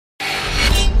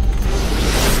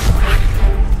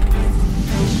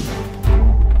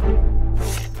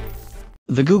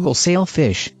The Google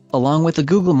Sailfish, along with the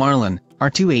Google Marlin, are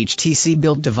two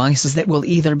HTC-built devices that will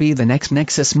either be the next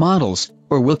Nexus models,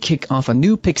 or will kick off a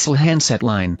new Pixel handset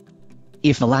line.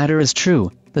 If the latter is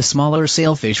true, the smaller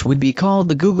Sailfish would be called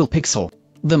the Google Pixel.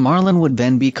 The Marlin would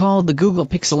then be called the Google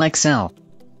Pixel XL.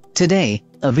 Today,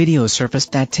 a video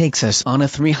surfaced that takes us on a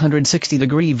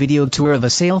 360-degree video tour of a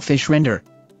Sailfish render.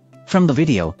 From the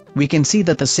video, we can see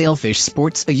that the Sailfish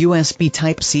sports a USB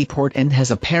Type-C port and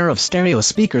has a pair of stereo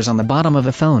speakers on the bottom of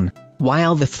the phone.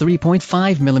 While the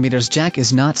 3.5mm jack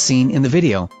is not seen in the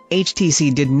video,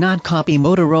 HTC did not copy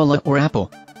Motorola or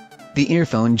Apple. The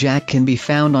earphone jack can be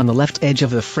found on the left edge of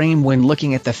the frame when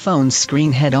looking at the phone's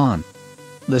screen head-on.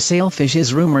 The Sailfish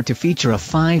is rumored to feature a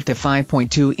 5 to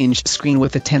 5.2-inch screen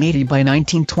with a 1080 by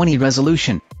 1920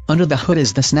 resolution. Under the hood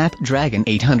is the Snapdragon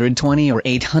 820 or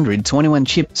 821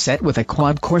 chipset with a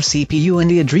quad-core CPU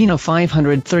and the Adreno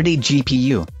 530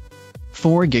 GPU.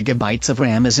 4 GB of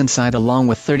RAM is inside along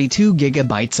with 32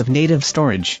 GB of native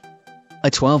storage.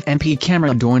 A 12MP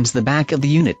camera adorns the back of the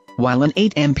unit, while an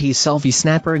 8MP selfie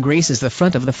snapper graces the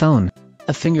front of the phone.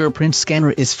 A fingerprint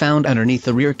scanner is found underneath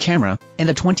the rear camera, and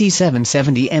a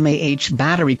 2770 mAh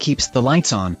battery keeps the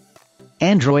lights on.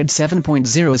 Android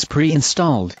 7.0 is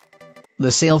pre-installed.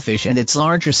 The Sailfish and its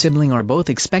larger sibling are both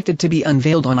expected to be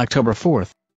unveiled on October 4.